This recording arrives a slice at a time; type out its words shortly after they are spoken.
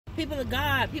people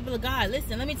of God,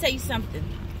 listen, let me tell you something.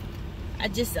 I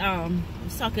just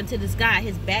was talking to this guy.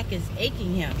 His back is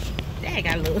aching him. Dang, I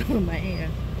got a little my hair,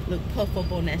 look puff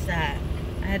up on that side.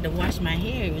 I had to wash my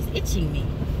hair. It was itching me.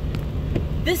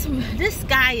 This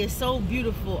guy is so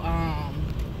beautiful.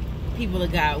 People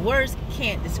of God, words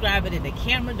can't describe it, and the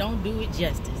camera don't do it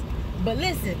justice. But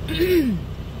listen,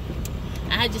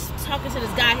 I just talking to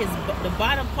this guy. The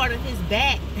bottom part of his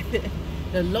back,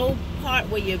 the low part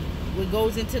where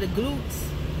goes into the glutes,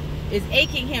 is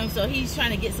aching him. So he's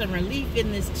trying to get some relief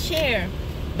in this chair,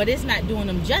 but it's not doing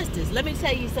him justice. Let me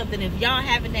tell you something. If y'all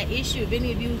having that issue, if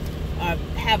any of you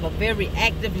have a very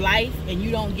active life and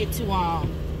you don't get to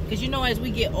because you know, as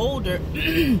we get older,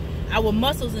 our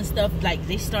muscles and stuff, like,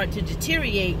 they start to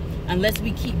deteriorate unless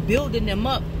we keep building them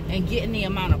up and getting the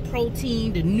amount of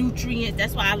protein, the nutrients.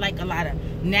 That's why I like a lot of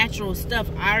natural stuff.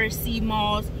 Irish sea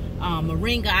moss,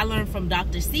 moringa. I learned from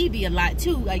Dr. Sebi a lot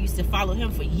too. I used to follow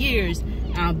him for years.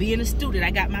 Being a student,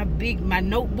 I got my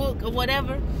notebook or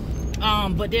whatever.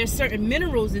 But there's certain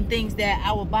minerals and things that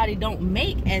our body don't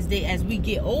make as we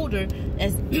get older,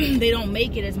 as they don't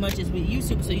make it as much as we used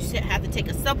to. So you have to take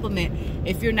a supplement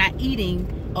if you're not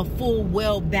eating a full,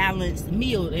 well-balanced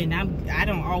meal. And I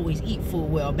don't always eat full,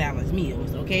 well-balanced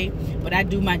meals, okay? But I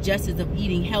do my justice of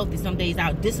eating healthy. Some days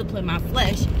I'll discipline my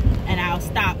flesh and I'll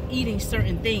stop eating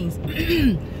certain things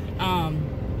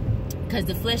because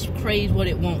the flesh craves what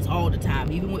it wants all the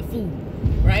time, even with food,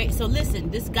 right? So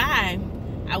listen, this guy,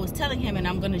 I was telling him, and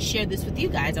I'm going to share this with you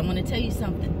guys. I want to tell you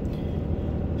something.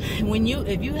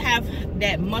 If you have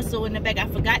that muscle in the back, I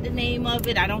forgot the name of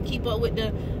it. I don't keep up with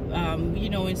the, you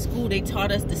know, in school they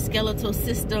taught us the skeletal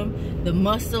system, the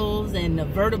muscles and the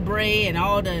vertebrae and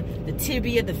all the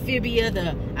tibia, the fibia,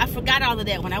 I forgot all of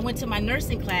that. When I went to my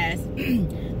nursing class,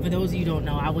 for those of you who don't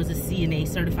know, I was a CNA,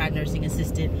 certified nursing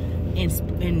assistant.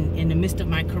 In the midst of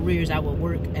my careers, I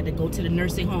would go to the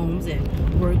nursing homes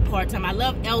and work part-time. I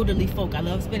love elderly folk. I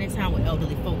love spending time with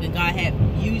elderly folk, and God had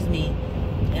used me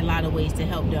in a lot of ways to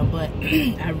help them. But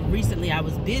recently I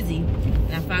was busy,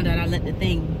 and I found out I let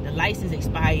the license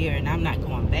expire, and I'm not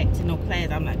going back to no class.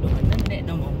 I'm not doing none of that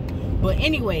no more. But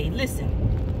anyway,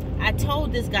 listen, I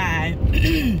told this guy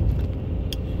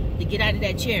to get out of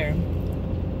that chair,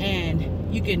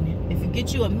 and you can, if you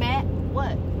get you a mat,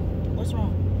 what's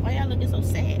wrong? Why y'all looking so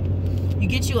sad? You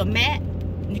get you a mat,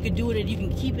 you can do it, you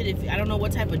can keep it. If I don't know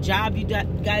what type of job you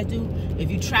guys do.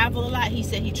 If you travel a lot, he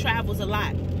said he travels a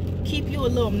lot. Keep you a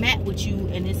little mat with you,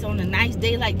 and it's on a nice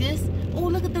day like this. Oh,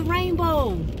 look at the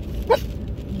rainbow.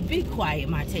 Be quiet,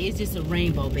 Mate. It's just a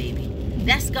rainbow, baby.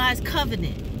 That's God's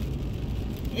covenant.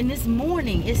 And this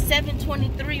morning, it's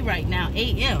 7:23 right now,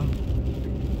 a.m.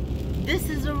 This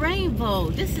is a rainbow.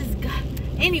 This is God.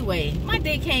 Anyway, my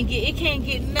day can't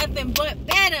get nothing but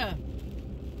better.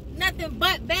 Nothing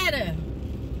but better.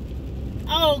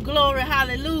 Oh, glory,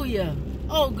 hallelujah.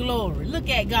 Oh, glory. Look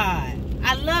at God.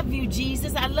 I love you,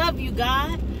 Jesus. I love you,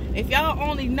 God. If y'all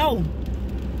only know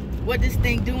what this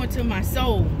thing doing to my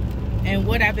soul and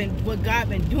what God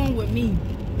been doing with me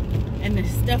and the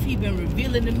stuff he been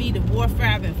revealing to me, the warfare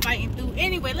I've been fighting through.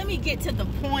 Anyway, let me get to the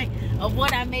point of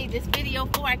what I made this video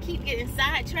for. I keep getting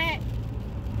sidetracked.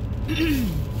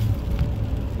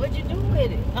 What'd you do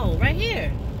with it? Oh, right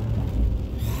here.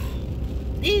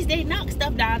 They knock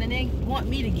stuff down and they want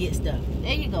me to get stuff.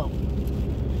 There you go.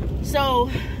 So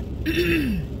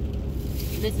listen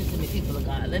to me, people of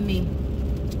God. Let me,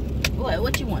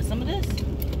 what you want? Some of this?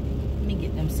 Let me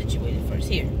get them situated first.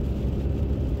 Here.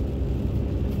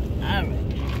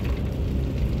 Alright.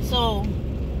 So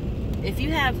if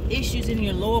you have issues in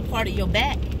your lower part of your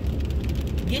back,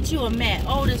 get you a mat.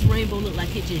 Oh, this rainbow looked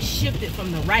like it just shifted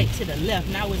from the right to the left.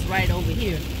 Now it's right over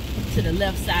here to the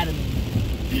left side of me.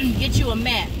 Get you a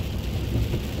mat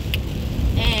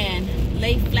and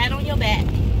lay flat on your back.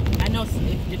 I know,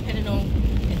 depending on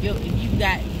if you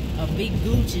got a big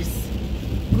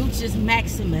gluteus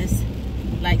maximus,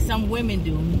 like some women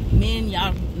do. Men,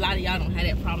 y'all, a lot of y'all don't have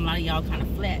that problem. A lot of y'all kind of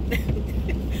flat.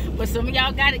 But some of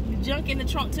y'all got it, junk in the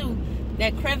trunk too.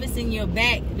 That crevice in your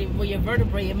back, where your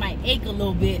vertebrae, it might ache a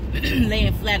little bit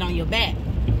laying flat on your back.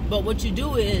 But what you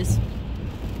do is,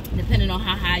 depending on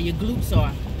how high your glutes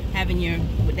are,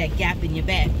 with that gap in your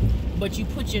back, but you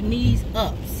put your knees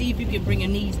up. See if you can bring your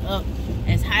knees up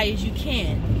as high as you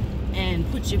can, and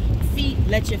let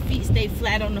your feet stay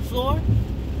flat on the floor,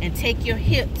 and take your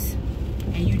hips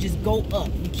and you just go up.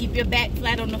 You keep your back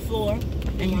flat on the floor,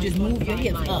 and you just move your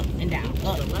hips up and down,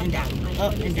 up and down,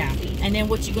 up and down. And then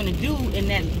what you're gonna do in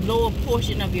that lower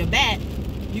portion of your back,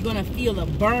 you're gonna feel a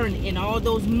burn in all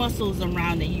those muscles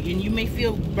around it. And you may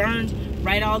feel burns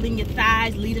right all in your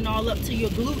thighs, leading all up to your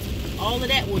glutes. All of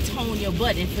that will tone your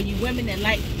butt. And for you women that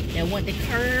like that want the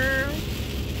curve,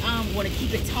 want to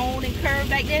keep it toned and curved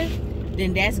back there,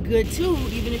 then that's good too.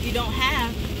 Even if you don't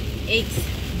have aches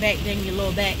back there in your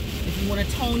lower back, if you want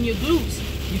to tone your glutes,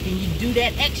 you do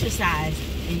that exercise,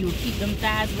 and you'll keep them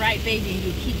thighs right, baby, and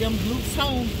you'll keep them glutes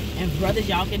toned. And brothers,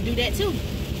 y'all can do that too.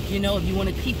 You know, if you want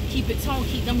to keep it toned,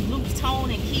 keep them glutes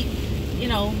toned, and keep, you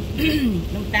know,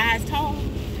 them thighs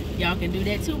toned, y'all can do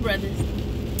that too, brothers.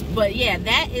 But yeah,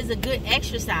 that is a good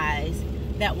exercise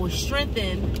that will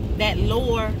strengthen that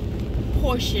lower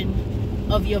portion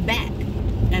of your back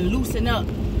and loosen up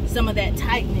some of that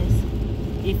tightness.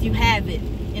 If you have it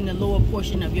in the lower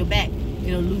portion of your back,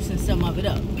 it'll loosen some of it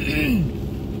up.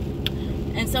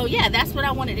 And so yeah, that's what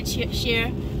I wanted to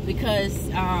share, because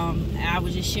I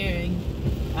was just sharing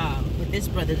with this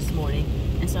brother this morning,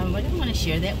 and so I'm like, I want to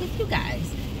share that with you guys.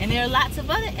 And there are lots of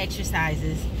other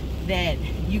exercises that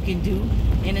you can do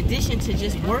in addition to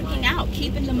just working out,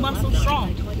 keeping the muscles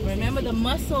strong. Remember, the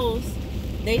muscles,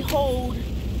 they hold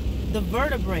the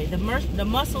vertebrae. The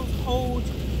muscles hold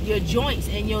your joints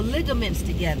and your ligaments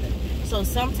together. So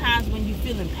sometimes when you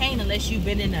feel in pain, unless you've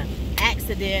been in an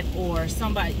accident or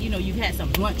somebody, you know, you've had some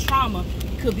blunt trauma,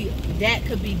 could be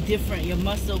different. Your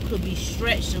muscle could be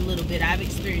stretched a little bit. I've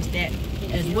experienced that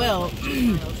as well.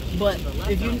 But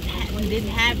if you didn't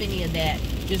have any of that,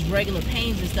 just regular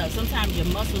pains and stuff, sometimes your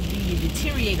muscles need to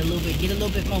deteriorate a little bit, get a little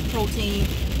bit more protein,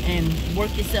 and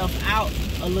work yourself out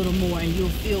a little more, and you'll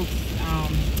feel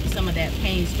some of that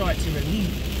pain start to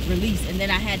release. And then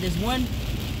I had this one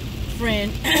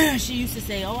friend, she used to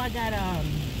say, oh, I got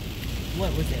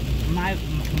what was it, my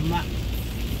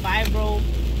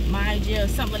fibromyalgia,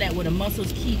 something like that, where the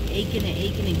muscles keep aching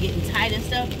and getting tight and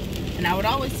stuff. And I would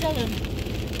always tell her,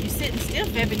 you sitting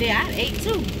stiff every day. I ache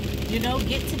too, you know,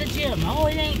 get to the gym. Oh,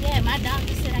 it ain't that, my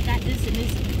doctor said I got this and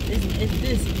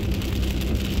this.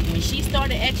 When she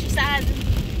started exercising,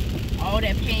 all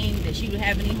that pain that she was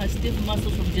having in her stiff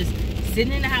muscles from just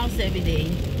sitting in the house every day,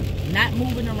 not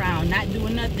moving around, not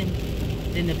doing nothing,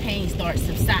 then the pain starts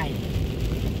subsiding.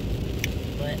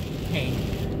 But hey,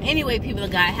 anyway, people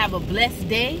of God, have a blessed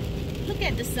day. Look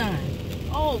at the sun.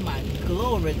 Oh my,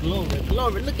 glory, glory,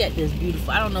 glory. Look at this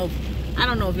beautiful. I don't know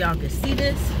if y'all can see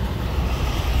this.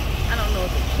 I don't know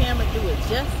if the camera do it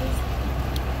justice.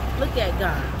 Look at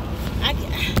God.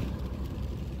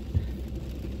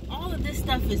 All of this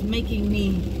stuff is making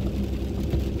me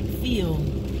feel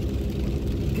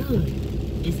good.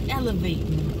 It's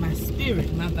elevating my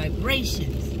spirit, my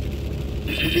vibrations.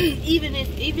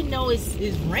 even though it's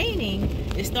raining,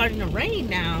 it's starting to rain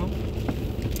now.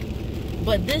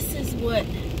 But this is what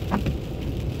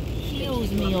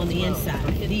heals me on the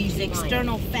inside. These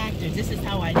external factors. This is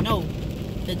how I know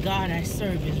the God I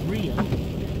serve is real.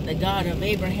 The God of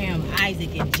Abraham,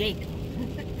 Isaac, and Jacob.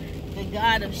 The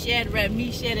God of Shadrach,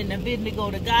 Meshach, and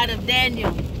Abednego. The God of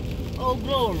Daniel. Oh,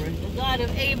 glory. The God of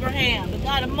Abraham. The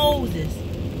God of Moses.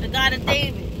 The God of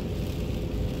David.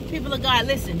 People of God,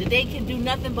 listen. The day can do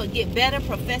nothing but get better.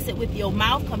 Profess it with your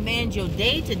mouth. Command your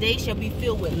day. Today shall be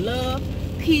filled with love,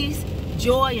 peace,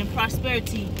 joy, and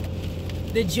prosperity.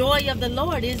 The joy of the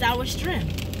Lord is our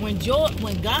strength. When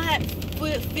God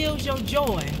fills your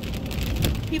joy,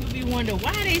 people be wondering,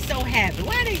 why are they so happy?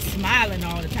 Why are they smiling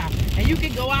all the time? And you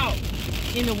can go out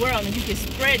in the world and you can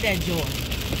spread that joy.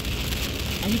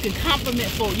 And you can compliment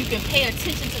folk. You can pay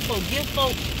attention to folk. Give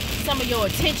folk some of your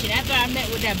attention. After I met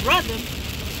with that brother,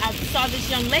 I saw this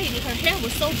young lady. Her hair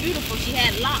was so beautiful. She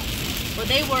had locks, but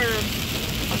they were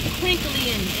crinkly,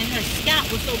 and her scalp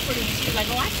was so pretty. She was like,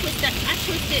 oh, I twisted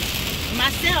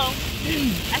myself.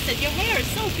 I said, your hair is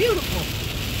so beautiful.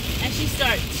 And she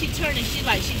turned and she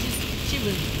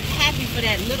was happy for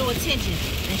that little attention.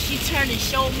 And she turned and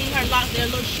showed me her locks. They're a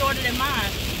little shorter than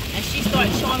mine. And she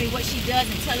started showing me what she does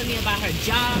and telling me about her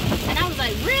job. And I was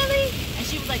like, really? And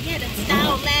she was like, yeah, the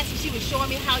style lasts. And she was showing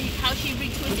me how she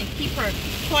retwists and keep her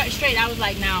part straight. I was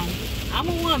like, now, I'm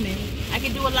a woman. I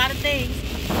can do a lot of things.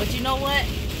 But you know what?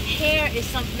 Hair is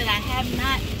something that I have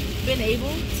not been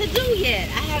able to do yet.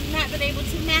 I have not been able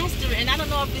to master it. And I don't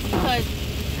know if it's because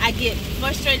I get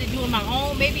frustrated doing my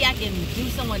own. Maybe I can do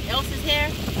someone else's hair.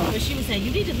 But she was saying,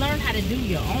 you need to learn how to do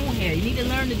your own hair. You need to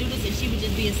learn to do this. And she was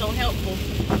just being so helpful.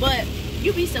 But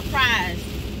you'd be surprised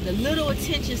the little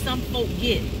attention some folk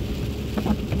get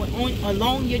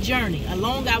along your journey,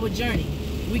 along our journey.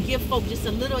 We give folk just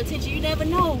a little attention. You never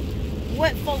know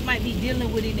what folk might be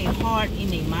dealing with in their heart, in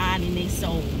their mind, in their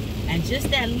soul. And just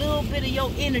that little bit of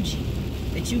your energy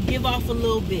that you give off a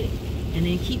little bit and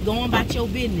then keep going about your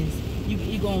business,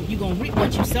 you're gonna reap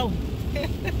what you sow.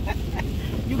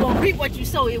 You're going to reap what you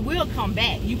sow. It will come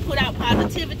back. You put out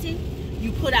positivity.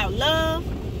 You put out love.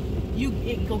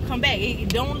 it will come back.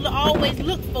 Don't always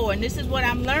look for it. And this is what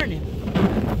I'm learning.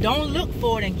 Don't look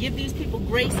for it, and give these people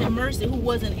grace and mercy who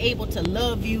wasn't able to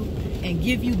love you and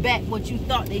give you back what you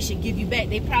thought they should give you back.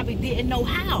 They probably didn't know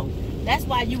how. That's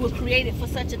why you were created for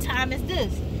such a time as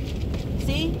this.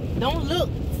 See? Don't look.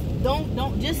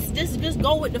 Don't just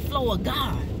go with the flow of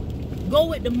God. Go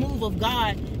with the move of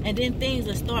God, and then things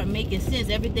will start making sense.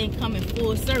 Everything coming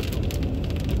full circle.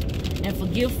 And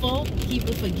forgive folk. Keep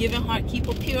a forgiving heart. Keep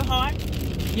a pure heart.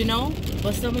 You know?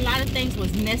 But a lot of things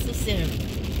was necessary.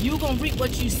 You're going to reap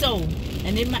what you sow.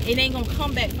 And it ain't going to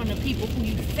come back from the people who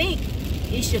you think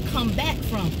it should come back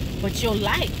from. But your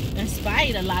light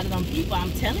inspired a lot of them people.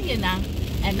 I'm telling you now.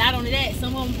 And not only that,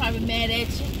 some of them probably mad at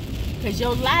you. Because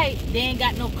your light, they ain't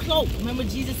got no cloak. Remember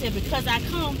Jesus said, because I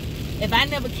come, if I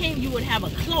never came, you would have a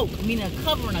cloak. Meaning a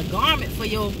covering, a garment for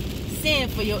your sin,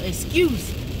 for your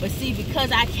excuse. But see,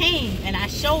 because I came and I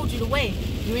showed you the way,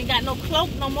 you ain't got no cloak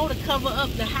no more to cover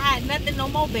up, to hide nothing no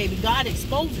more, baby. God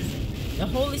exposes it. The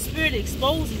Holy Spirit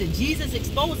exposes it. Jesus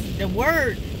exposes it. The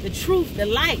Word, the truth, the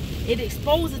light. It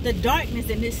exposes the darkness,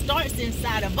 and it starts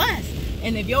inside of us.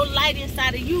 And if your light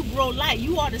inside of you grow light,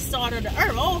 you are the salt of the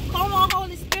earth. Oh, come on,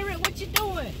 Holy Spirit, what you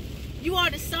doing? You are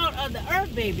the salt of the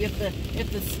earth, baby. If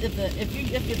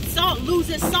the salt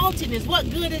loses saltiness, what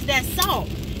good is that salt?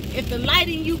 If the light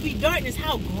in you be darkness,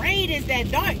 how great is that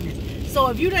darkness? So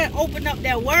if you done open up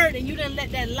that word and you done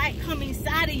let that light come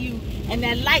inside of you, and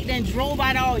that light done drove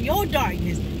out all your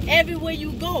darkness, everywhere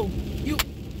you go, you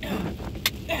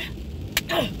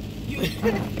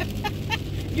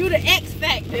the X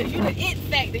factor, you the it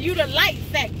factor, you the light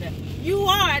factor. You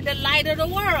are the light of the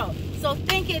world. So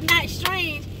think it not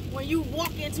strange when you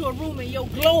walk into a room and your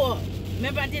glow up.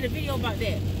 Remember I did a video about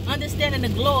that. Understanding the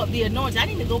glow up, the anointing. I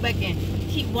need to go back and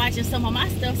keep watching some of my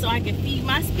stuff so I can feed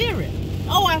my spirit.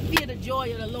 Oh, I feel the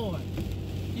joy of the Lord.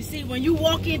 You see, when you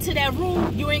walk into that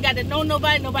room, you ain't got to know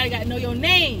nobody. Nobody got to know your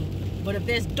name. But if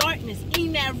there's darkness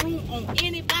in that room on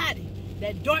anybody,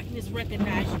 that darkness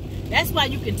recognize you. That's why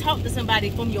you can talk to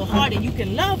somebody from your heart and you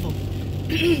can love them.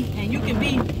 And you can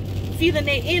be feeling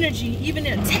their energy, even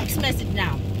in a text message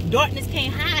now. Darkness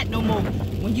can't hide no more.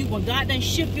 When God done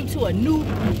shift you to a new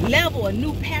level, a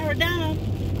new paradigm,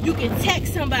 you can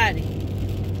text somebody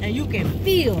and you can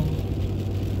feel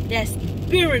that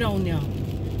spirit on them.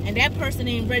 And that person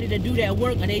ain't ready to do that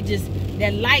work, or they just,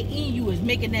 that light in you is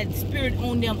making that spirit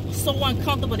on them so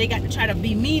uncomfortable. They got to try to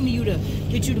be mean to you to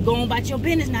get you to go on about your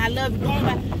business. Now I love you, go on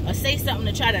by, or say something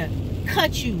to try to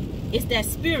cut you. It's that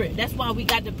spirit. That's why we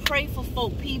got to pray for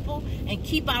folk, people, and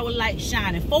keep our light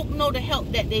shining. Folk know the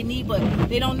help that they need, but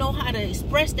they don't know how to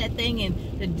express that thing. And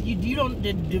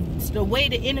the way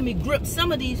the enemy grips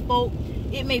some of these folk,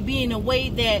 it may be in a way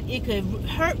that it could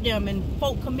hurt them, and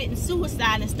folk committing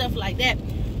suicide and stuff like that.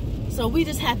 So we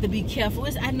just have to be careful.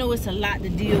 I know it's a lot to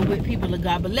deal with, people of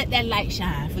God, but let that light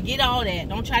shine. Forget all that.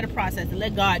 Don't try to process it.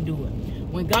 Let God do it.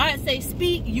 When God say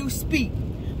speak, you speak.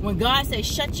 When God say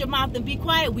shut your mouth and be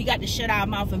quiet, we got to shut our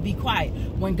mouth and be quiet.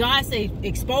 When God say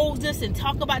expose this and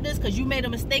talk about this because you made a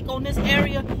mistake on this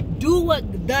area, do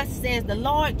what thus says the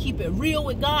Lord. Keep it real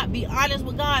with God. Be honest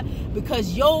with God,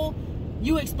 because you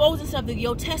exposing something,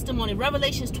 your testimony.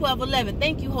 Revelations 12:11.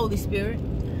 Thank you, Holy Spirit.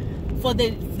 For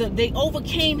they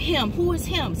overcame him. Who is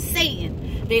him?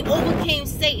 Satan. They overcame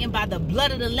Satan by the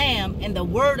blood of the Lamb and the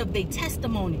word of their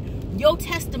testimony. Your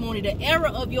testimony, the error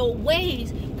of your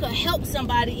ways, could help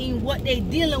somebody in what they're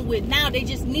dealing with now. They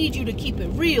just need you to keep it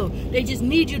real. They just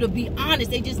need you to be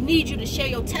honest. They just need you to share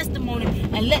your testimony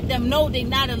and let them know they're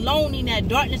not alone in that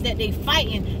darkness that they're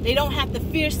fighting. They don't have to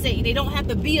fear Satan. They don't have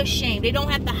to be ashamed. They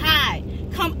don't have to hide.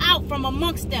 Come out from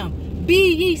amongst them.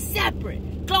 Be ye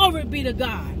separate. Glory be to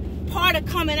God. Part of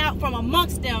coming out from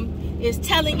amongst them is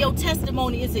telling your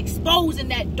testimony, is exposing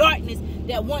that darkness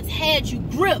that once had you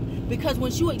gripped. Because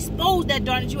once you expose that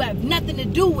darkness, you have nothing to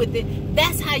do with it.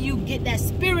 That's how you get that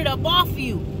spirit up off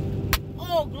you.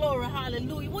 Oh, glory,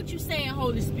 hallelujah. What you saying,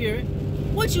 Holy Spirit?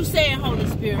 What you saying, Holy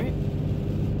Spirit?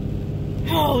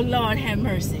 Oh, Lord, have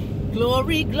mercy.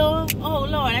 Glory, glory. Oh,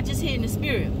 Lord, I just hear in the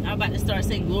spirit. I'm about to start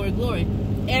saying glory, glory.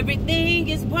 Everything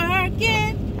is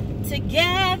working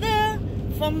together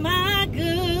for my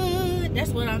good. That's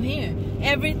what I'm hearing.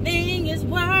 Everything is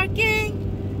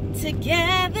working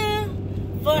together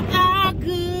for our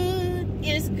good.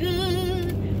 It's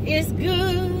good. It's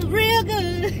good. Real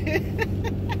good.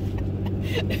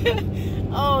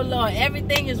 Oh, Lord.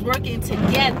 Everything is working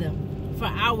together for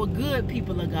our good,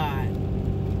 people of God.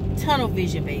 Tunnel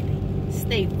vision, baby.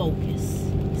 Stay focused.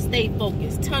 Stay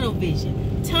focused. Tunnel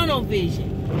vision. Tunnel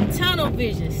vision. Tunnel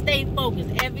vision. Stay focused.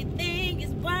 Everything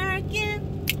is working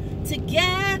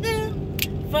together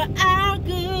for our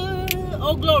good.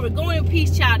 Oh, glory. Go in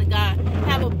peace, child of God.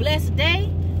 Have a blessed day.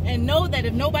 And know that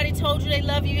if nobody told you they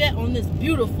love you yet on this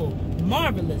beautiful,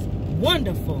 marvelous,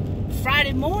 wonderful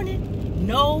Friday morning,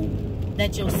 know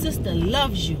that your sister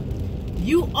loves you.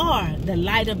 You are the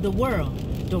light of the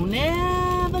world. Don't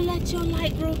ever let your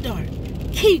light grow dark.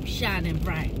 Keep shining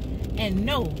bright. And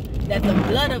know that the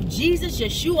blood of Jesus,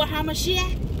 Yeshua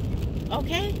HaMashiach,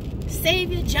 okay,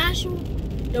 Savior Joshua,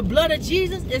 the blood of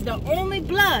Jesus is the only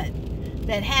blood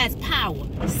that has power.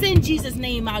 Send Jesus'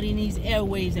 name out in these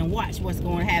airways and watch what's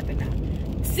going to happen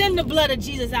now. Send the blood of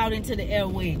Jesus out into the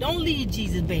airways. Don't leave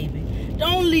Jesus, baby.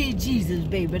 Don't leave Jesus,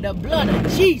 baby. The blood of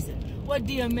Jesus. What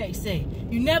DMX say?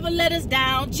 You never let us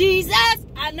down. Jesus,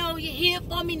 I know you're here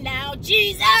for me now.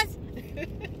 Jesus.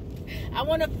 I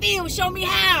want to feel. Show me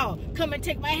how. Come and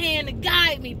take my hand and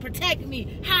guide me, protect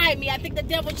me, hide me. I think the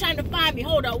devil's trying to find me.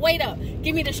 Hold up, wait up.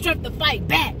 Give me the strength to fight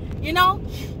back. You know?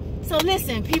 So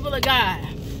listen, people of God.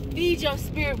 Feed your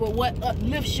spirit with what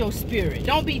uplifts your spirit.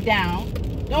 Don't be down.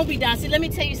 Don't be down. See, let me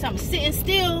tell you something. Sitting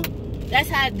still, that's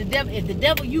how the devil, if the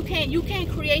devil, you can't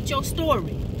create your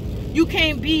story. You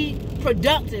can't be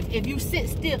productive if you sit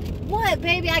still. What,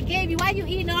 baby? I gave you. Why you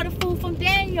eating all the food from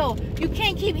Daniel? You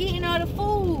can't keep eating all the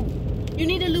food. You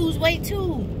need to lose weight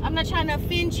too. I'm not trying to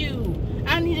offend you.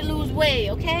 I need to lose weight,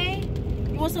 okay?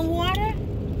 You want some water?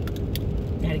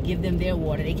 Gotta give them their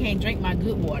water. They can't drink my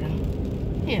good water.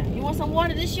 Here, you want some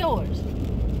water? This yours.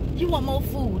 You want more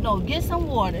food? No, get some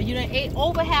water. You done ate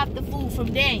over half the food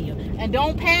from Daniel. And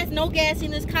don't pass no gas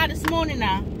in this car this morning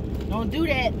now. Don't do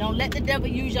that. Don't let the devil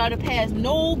use y'all to pass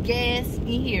no gas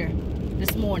in here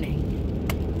this morning.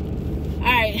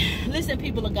 Alright, listen,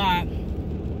 people of God.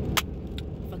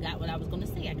 Forgot what I was going to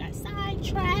say. I got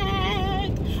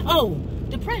sidetracked. Oh,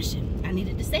 depression. I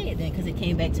needed to say it then because it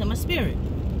came back to my spirit.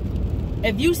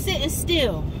 If you sitting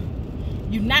still,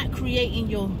 you're not creating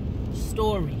your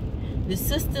story. The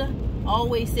sister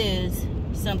always says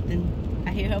something. I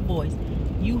hear her voice.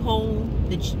 You hold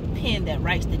the pen that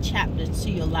writes the chapters to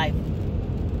your life.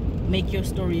 Make your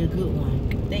story a good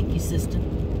one. Thank you, sister.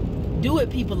 Do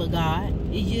it, people of God.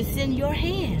 It's just in your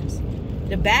hands.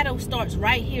 The battle starts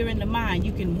right here in the mind.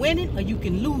 You can win it or you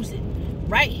can lose it.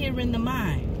 Right here in the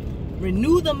mind.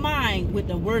 Renew the mind with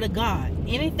the word of God.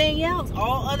 Anything else,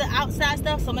 all other outside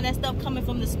stuff, some of that stuff coming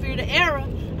from the spirit of error,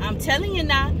 I'm telling you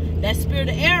now, that spirit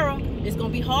of error is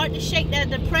going to be hard to shake that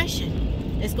depression.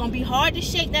 It's going to be hard to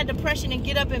shake that depression and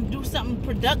get up and do something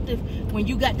productive when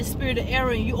you got the spirit of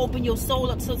error and you open your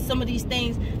soul up to some of these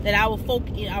things that our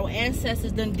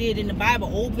ancestors done did in the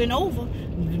Bible over and over.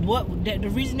 The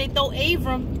reason they throw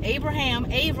Abraham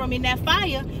in that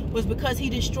fire was because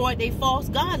he destroyed their false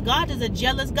gods. God is a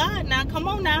jealous God. Now, come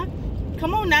on now.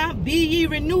 Come on now. Be ye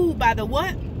renewed by the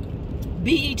what?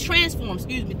 Be ye transformed.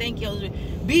 Excuse me. Thank you.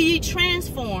 Be ye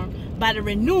transformed by the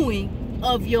renewing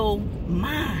of your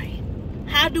mind.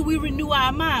 How do we renew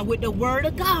our mind? With the word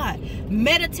of God.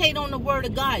 Meditate on the word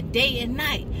of God day and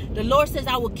night. The Lord says,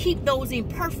 I will keep those in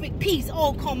perfect peace.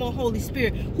 Oh, come on, Holy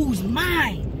Spirit, whose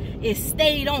mind is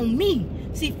stayed on me.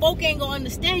 See, folk ain't gonna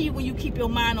understand you when you keep your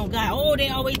mind on God. Oh, they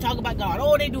always talk about God.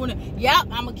 Oh, they doing it. Yep,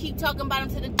 I'm gonna keep talking about him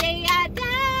to the day I die.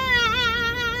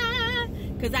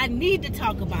 Because I need to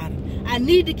talk about him. I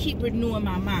need to keep renewing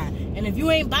my mind. And if you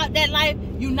ain't about that life,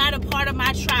 you're not a part of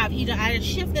my tribe. I done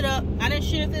shifted up.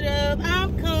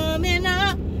 I'm coming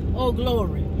up. Oh,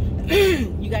 glory.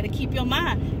 You got to keep your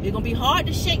mind. It's going to be hard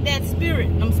to shake that spirit,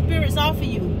 them spirits off of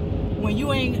you when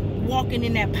you ain't walking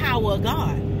in that power of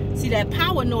God. See, that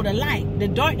power know the light. The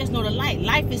darkness know the light.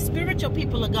 Life is spiritual,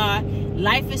 people of God.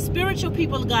 Life is spiritual,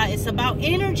 people of God. It's about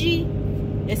energy.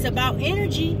 It's about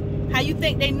energy. How you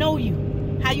think they know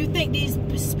you? How you think these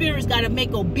spirits got to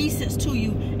make obeisance to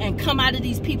you and come out of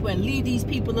these people and leave these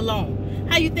people alone?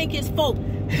 How you think it's folk,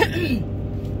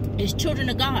 it's children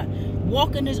of God,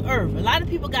 walking this earth? A lot of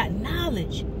people got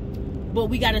knowledge, but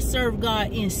we got to serve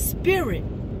God in spirit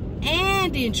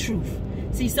and in truth.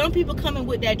 See, some people coming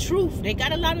with that truth. They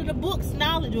got a lot of the books,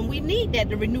 knowledge, and we need that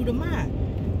to renew the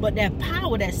mind. But that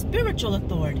power, that spiritual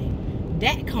authority,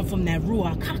 that come from that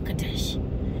Ruach HaKodesh.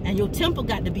 And your temple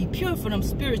got to be pure for them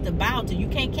spirits to bow to. You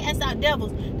can't cast out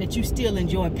devils that you still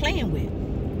enjoy playing with.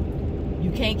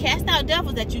 You can't cast out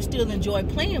devils that you still enjoy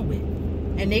playing with.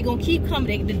 And they're going to keep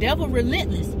coming. The devil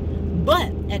relentless.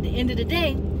 But at the end of the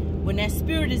day, when that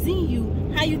spirit is in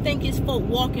you, how you think it's folk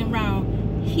walking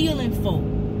around healing folk?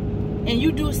 And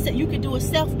you could do a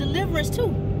self-deliverance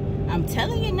too. I'm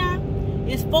telling you now,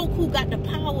 it's folk who got the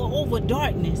power over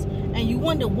darkness. And you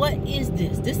wonder, what is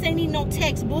this? This ain't even no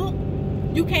textbook.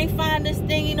 You can't find this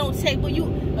thing in no textbook. You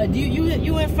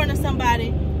in front of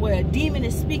somebody where a demon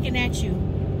is speaking at you,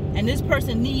 and this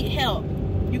person need help,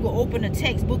 You can open a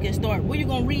textbook and start. What you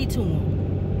gonna read to them?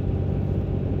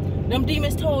 Them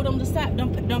demons told them to stop.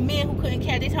 Them men who couldn't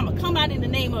catch. They talking about come out in the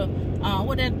name of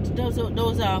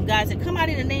those guys that come out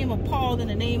in the name of Paul, in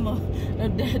the name of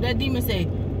that demon say,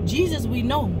 Jesus we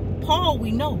know, Paul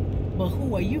we know, but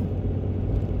who are you?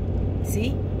 See?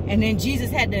 And then Jesus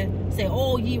had to say,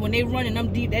 oh ye, when they running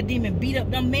that demon beat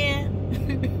up them men.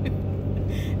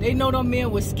 They know them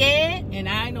men was scared, and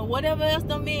I know whatever else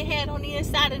them men had on the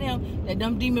inside of them, that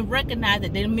them demons recognized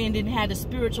that them men didn't have the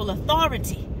spiritual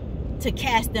authority to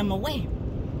cast them away.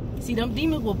 See, them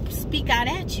demons will speak out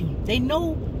at you. They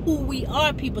know who we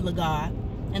are, people of God,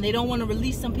 and they don't want to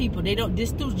release some people. They don't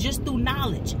just through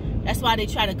knowledge. That's why they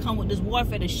try to come with this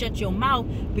warfare to shut your mouth,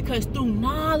 because through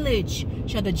knowledge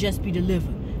shall the just be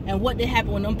delivered. And what did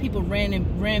happen when them people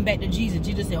ran back to Jesus?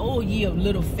 Jesus said, oh ye of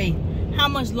little faith, how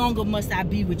much longer must I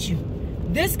be with you?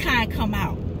 This kind come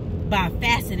out by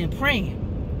fasting and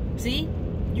praying. See,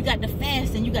 you got to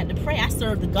fast and you got to pray. I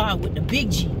serve the God with the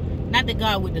big G, not the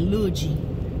God with the little G.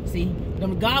 See, the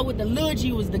God with the little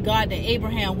G was the God that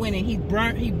Abraham went and he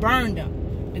burned them.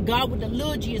 The God with the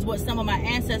little G is what some of my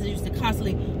ancestors used to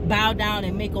constantly bow down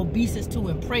and make obeisance to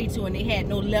and pray to, and they had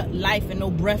no life and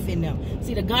no breath in them.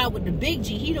 See, the God with the big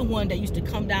G, he the one that used to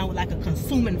come down with like a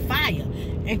consuming fire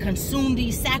and consume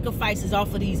these sacrifices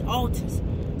off of these altars.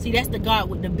 See, that's the God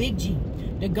with the big G.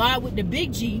 The God with the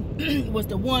big G was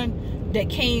the one that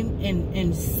came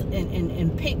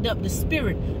and picked up the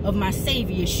spirit of my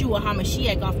Savior, Yeshua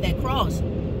HaMashiach, off that cross.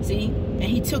 See, and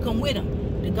he took him with him.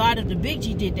 The God of the big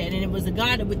G did that, and it was the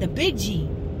God with the big G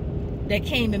that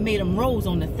came and made him rose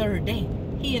on the third day.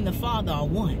 He and the Father are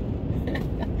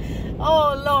one.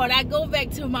 Oh Lord, I go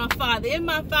back to my Father. In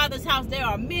my Father's house there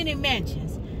are many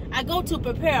mansions. I go to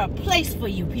prepare a place for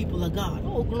you, people of God.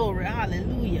 Oh glory,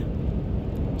 hallelujah.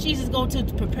 Jesus go to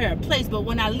prepare a place, but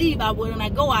when I leave, when I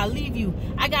go, I'll leave you.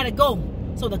 I gotta go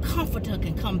so the Comforter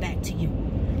can come back to you.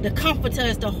 The Comforter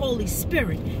is the Holy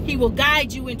Spirit. He will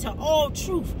guide you into all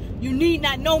truth. You need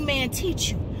not no man teach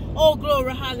you. Oh,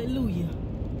 glory, hallelujah.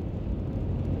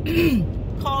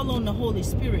 Call on the Holy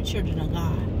Spirit, children of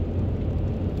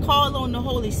God. Call on the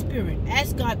Holy Spirit.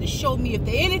 Ask God to show me if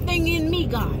there's anything in me,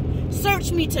 God.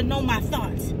 Search me to know my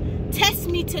thoughts. Test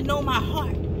me to know my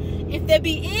heart. If there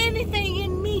be anything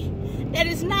in me that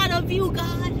is not of you,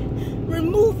 God,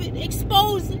 remove it,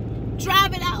 expose it,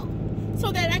 drive it out,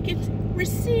 so that I can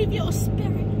receive your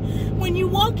spirit. When you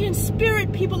walk in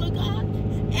spirit, people of God,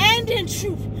 and in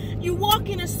truth, you walk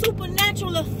in a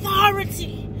supernatural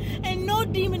authority, and no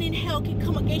demon in hell can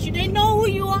come against you. They know who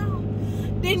you are.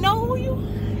 They know who you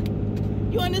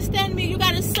are. You understand me? You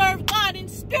got to serve God in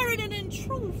spirit and in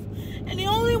truth. And the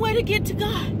only way to get to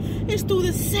God is through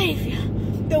the Savior,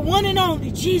 the one and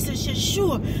only Jesus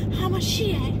Yeshua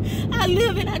HaMashiach. I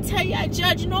live and I tell you, I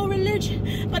judge no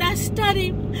religion, but I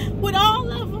study with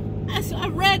all of them. I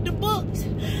read the books.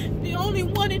 The only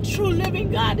one and true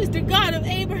living God is the God of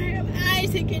Abraham,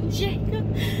 Isaac, and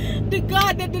Jacob. The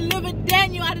God that delivered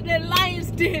Daniel out of that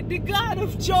lion's den. The God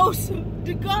of Joseph.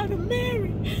 The God of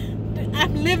Mary.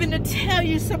 I'm living to tell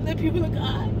you something, people of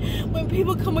God. When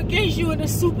people come against you in a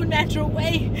supernatural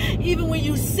way, even when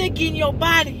you're sick in your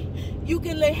body, you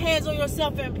can lay hands on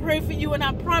yourself and pray for you, and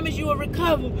I promise you will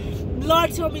recover. The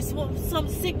Lord told me some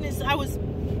sickness.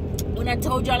 When I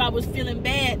told y'all I was feeling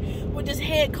bad with this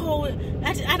head cold,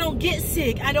 I don't get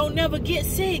sick. I don't never get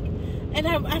sick. And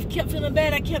I kept feeling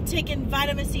bad. I kept taking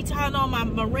vitamin C, Tylenol, my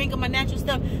Moringa, my natural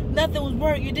stuff. Nothing was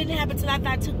working. It didn't happen until after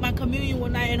I took my communion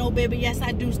one night. And oh, baby, yes,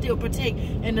 I do still partake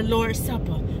in the Lord's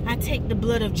Supper. I take the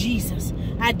blood of Jesus.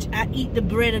 I eat the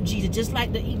bread of Jesus. Just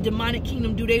like the demonic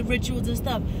kingdom do their rituals and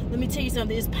stuff. Let me tell you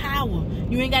something. It's power.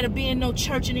 You ain't got to be in no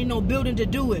church and in no building to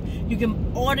do it. You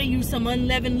can order you some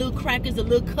unleavened little crackers, a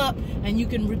little cup, and you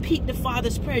can repeat the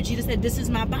Father's prayer. Jesus said, this is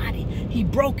my body. He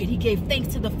broke it. He gave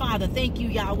thanks to the Father. Thank you,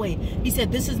 Yahweh. He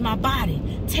said, this is my body.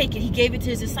 Take it. He gave it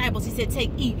to his disciples. He said, take,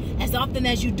 eat. As often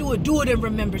as you do it in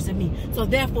remembrance of me. So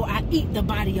therefore, I eat the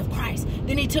body of Christ.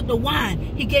 Then he took the wine.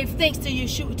 He gave thanks to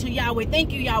Yeshua, to Yahweh.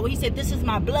 Thank you, Yahweh. He said, this is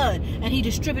my blood. And he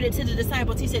distributed it to the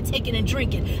disciples. He said, take it and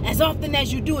drink it. As often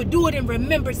as you do it in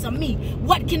remembrance of me.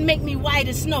 What can make me white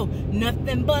as snow?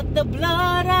 Nothing but the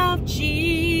blood of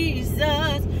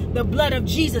Jesus. The blood of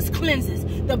Jesus cleanses.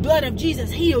 The blood of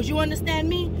Jesus heals. You understand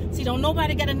me? See, don't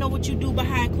nobody got to know what you do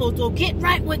behind closed doors. Get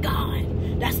right with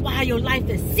God. That's why your life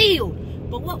is sealed.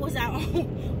 But what was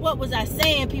I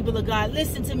saying, people of God?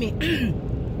 Listen to me.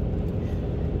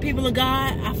 People of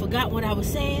God, I forgot what I was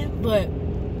saying, but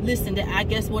listen, I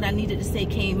guess what I needed to say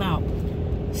came out.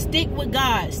 Stick with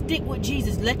God. Stick with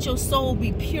Jesus. Let your soul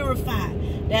be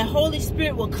purified. That Holy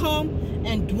Spirit will come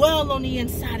and dwell on the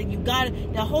inside of you. God,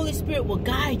 the Holy Spirit will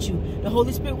guide you. The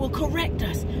Holy Spirit will correct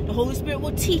us. The Holy Spirit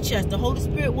will teach us. The Holy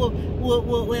Spirit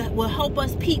will help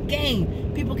us peep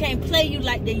game. People can't play you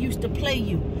like they used to play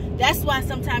you. That's why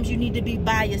sometimes you need to be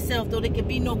by yourself, though there can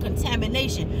be no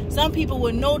contamination. Some people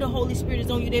will know the Holy Spirit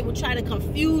is on you. They will try to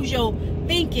confuse your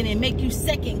thinking and make you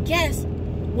second guess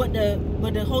what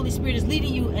the Holy Spirit is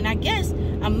leading you. And I guess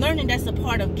I'm learning that's a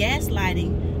part of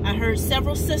gaslighting. I heard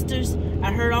several sisters,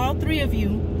 I heard all three of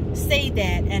you say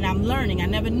that, and I'm learning. I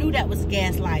never knew that was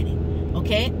gaslighting.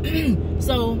 Okay?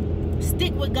 So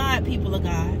stick with God, people of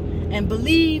God, and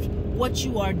believe what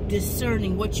you are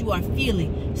discerning, what you are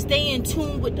feeling. Stay in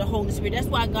tune with the Holy Spirit. That's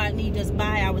why God needs us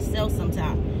by ourselves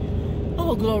sometimes.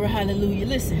 Oh, glory, hallelujah.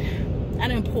 Listen, I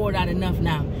done poured out enough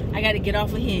now. I got to get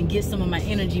off of here and get some of my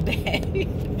energy back.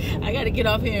 I got to get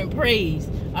off here and praise.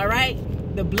 All right?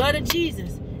 The blood of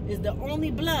Jesus is the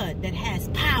only blood that has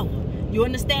power. You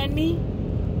understand me?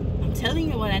 I'm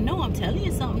telling you what I know. I'm telling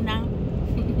you something now.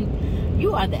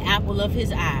 You are the apple of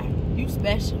his eye. You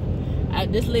special.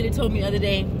 This lady told me the other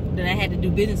day that I had to do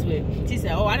business with. She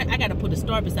said, oh, I got to put a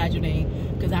star beside your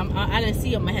name because I didn't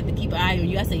see I'm going to have to keep an eye on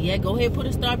you. I said, yeah, go ahead, put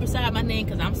a star beside my name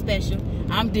because I'm special.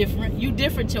 I'm different. You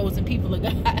different, chosen people of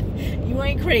God. You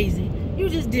ain't crazy. You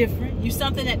just different. You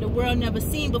something that the world never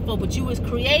seen before, but you was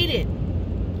created.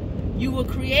 You were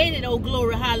created, oh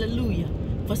glory, hallelujah,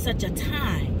 for such a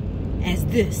time as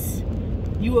this.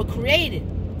 You were created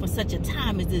for such a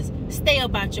time as this. Stay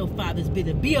about your Father's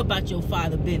business. Be about your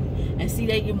Father's business. And see,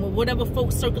 whatever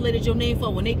folks circulated your name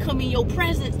for, when they come in your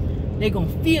presence, they're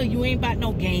going to feel you ain't about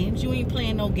no games. You ain't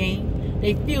playing no game.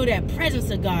 They feel that presence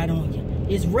of God on you.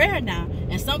 It's rare now.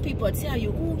 And some people will tell you,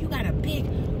 ooh, you got a big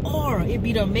aura. It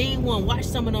be the main one. Watch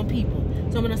some of them people.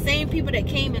 Some of the same people that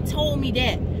came and told me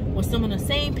that were some of the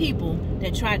same people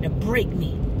that tried to break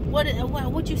me.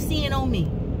 What you seeing on me?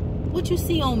 What you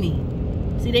see on me?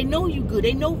 See, they know you good.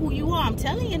 They know who you are. I'm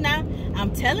telling you now.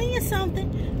 I'm telling you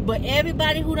something. But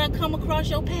everybody who done come across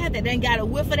your path that done got a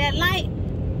whiff of that light,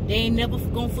 they ain't never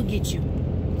gonna forget you.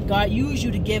 God used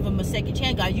you to give them a second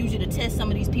chance. God used you to test some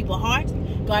of these people's hearts.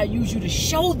 God used you to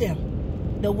show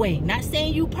them the way. Not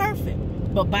saying you perfect,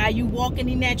 but by you walking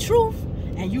in that truth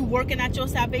and you working out your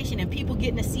salvation and people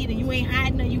getting to see it and you ain't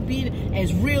hiding and you being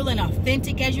as real and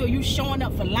authentic as you showing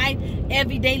up for life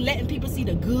every day, letting people see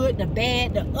the good, the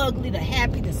bad, the ugly, the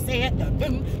happy, the sad, the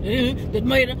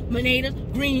tomatoes,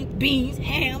 green beans,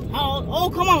 ham, all. Oh,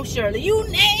 come on, Shirley. You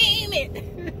name it.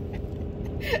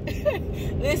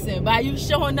 Listen, by you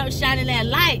showing up, shining that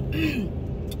light, you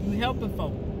helping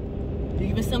folk,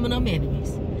 even some of them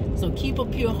enemies. So keep a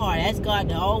pure heart. Ask God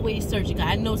to always search you.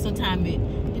 I know sometimes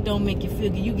it don't make you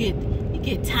feel good. You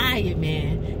get tired,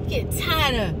 man. You get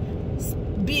tired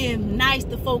of being nice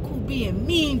to folk who being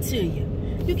mean to you.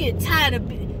 You get tired of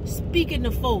speaking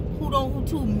to folk who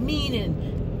too mean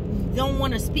and don't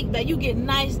want to speak back. You get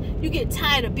nice. You get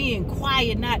tired of being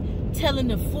quiet, not telling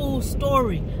the full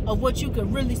story of what you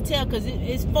could really tell, because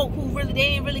it's folk who really, they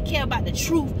ain't really care about the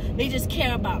truth. They just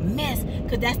care about mess,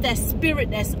 because that's that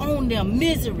spirit that's on them.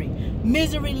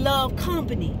 Misery love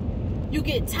company. You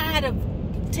get tired of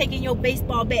taking your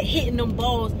baseball bat, hitting them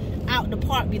balls out the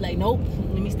park, be like, nope,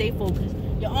 let me stay focused.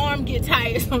 Your arm get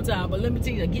tired sometimes, but let me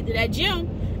tell you, get to that gym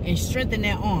and strengthen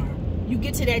that arm. You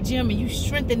get to that gym and you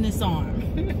strengthen this arm.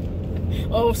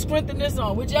 Or strengthen this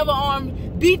arm, whichever arm.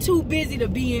 Be too busy to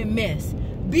be in mess.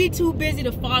 Be too busy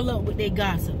to follow up with their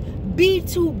gossip. Be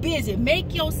too busy.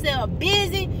 Make yourself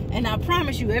busy, and I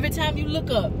promise you, every time you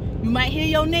look up, you might hear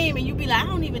your name and you be like, I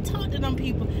don't even talk to them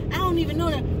people. I don't even know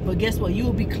them. But guess what?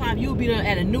 You'll be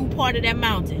at a new part of that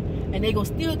mountain, and they gonna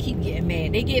still keep getting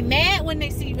mad. They get mad when they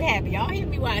see you happy. Y'all hear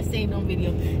me while I say no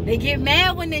video. They get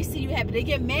mad when they see you happy. They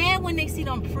get mad when they see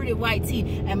them pretty white teeth.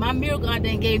 And my miracle God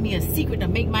done gave me a secret to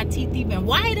make my teeth even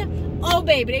whiter. Oh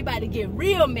baby, they about to get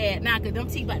real mad now, cause them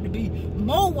teeth about to be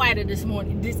more whiter this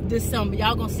morning, this summer.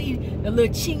 Y'all gonna see the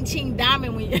little ching ching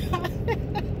diamond when you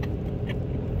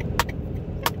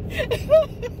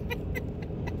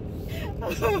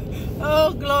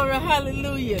oh, glory,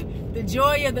 hallelujah. The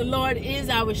joy of the Lord is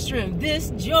our strength.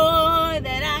 This joy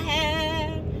that I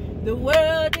have, the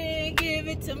world didn't give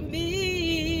it to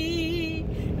me.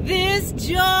 This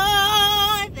joy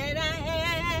that I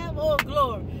have, oh,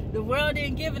 glory. The world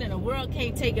didn't give it, and the world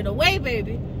can't take it away,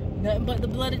 baby. Nothing but the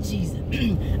blood of Jesus.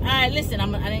 All right, listen, I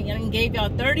done gave y'all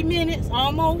 30 minutes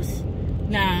almost.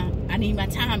 Nah, I need my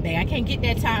time back. I can't get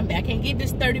that time back. I can't get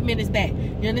this 30 minutes back.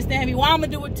 You understand me? Why I'm going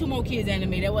to do with 2 more kids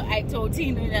anime? That's what Ike told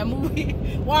Tina in that movie.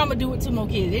 Why I'm going to do with 2 more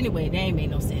kids? Anyway, that ain't made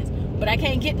no sense. But I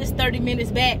can't get this 30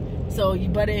 minutes back. So you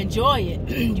better enjoy it.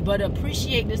 You better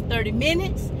appreciate this 30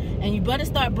 minutes. And you better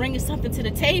start bringing something to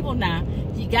the table now.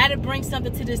 You got to bring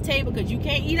something to this table, because you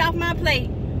can't eat off my plate.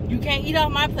 You can't eat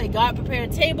off my plate. God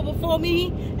prepared a table before me,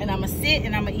 and I'm going to sit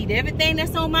and I'm going to eat everything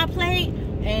that's on my plate.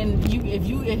 And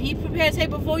if he prepared a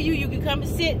table for you, you can come and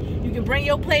sit. You can bring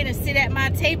your plate and sit at my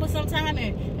table sometime,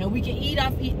 and we can eat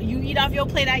off. You eat off your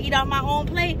plate, I eat off my own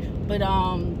plate. But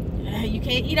you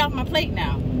can't eat off my plate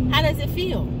now. How does it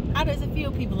feel? How does it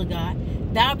feel, people of God?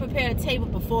 Thou prepare a table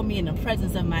before me in the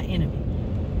presence of my enemy.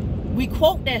 We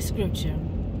quote that scripture,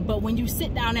 but when you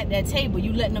sit down at that table,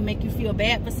 you letting them make you feel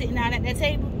bad for sitting down at that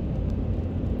table?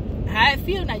 How it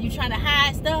feel now? You trying to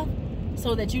hide stuff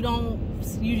so that you don't,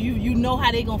 you know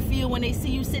how they gonna feel when they see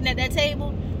you sitting at that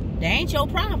table? That ain't your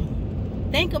problem.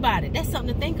 Think about it. That's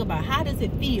something to think about. How does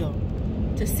it feel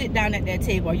to sit down at that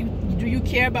table? Do you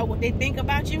care about what they think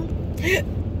about you?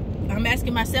 I'm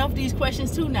asking myself these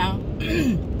questions too now.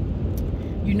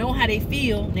 You know how they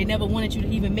feel. They never wanted you to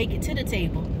even make it to the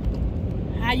table.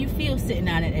 How you feel sitting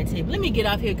down at that table? Let me get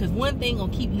off here, because one thing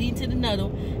gonna keep leading to the another.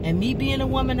 And me being a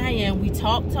woman I am, we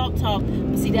talk.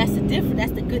 But see, that's the difference.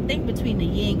 That's the good thing between the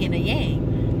yin and the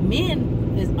yang.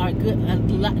 Men are good.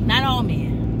 Not all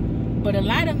men, but a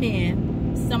lot of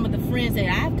men. Some of the friends that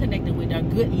I've connected with are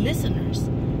good listeners.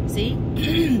 See,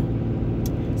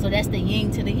 so that's the yin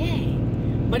to the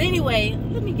yang. But anyway,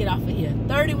 let me get off of here.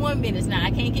 31 minutes now. I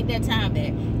can't get that time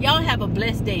back. Y'all have a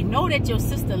blessed day. Know that your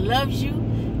sister loves you.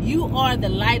 You are the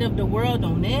light of the world.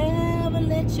 Don't ever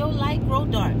let your light grow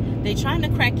dark. They trying to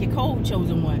crack your code,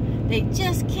 chosen one. They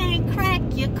just can't crack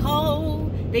your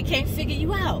code. They can't figure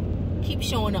you out. Keep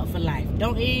showing up for life.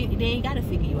 They ain't got to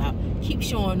figure you out. Keep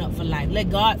showing up for life.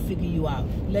 Let God figure you out.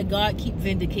 Let God keep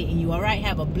vindicating you. All right?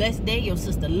 Have a blessed day. Your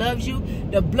sister loves you.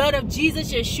 The blood of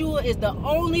Jesus, Yeshua, is the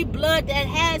only blood that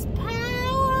has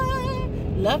power.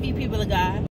 Love you, people of God.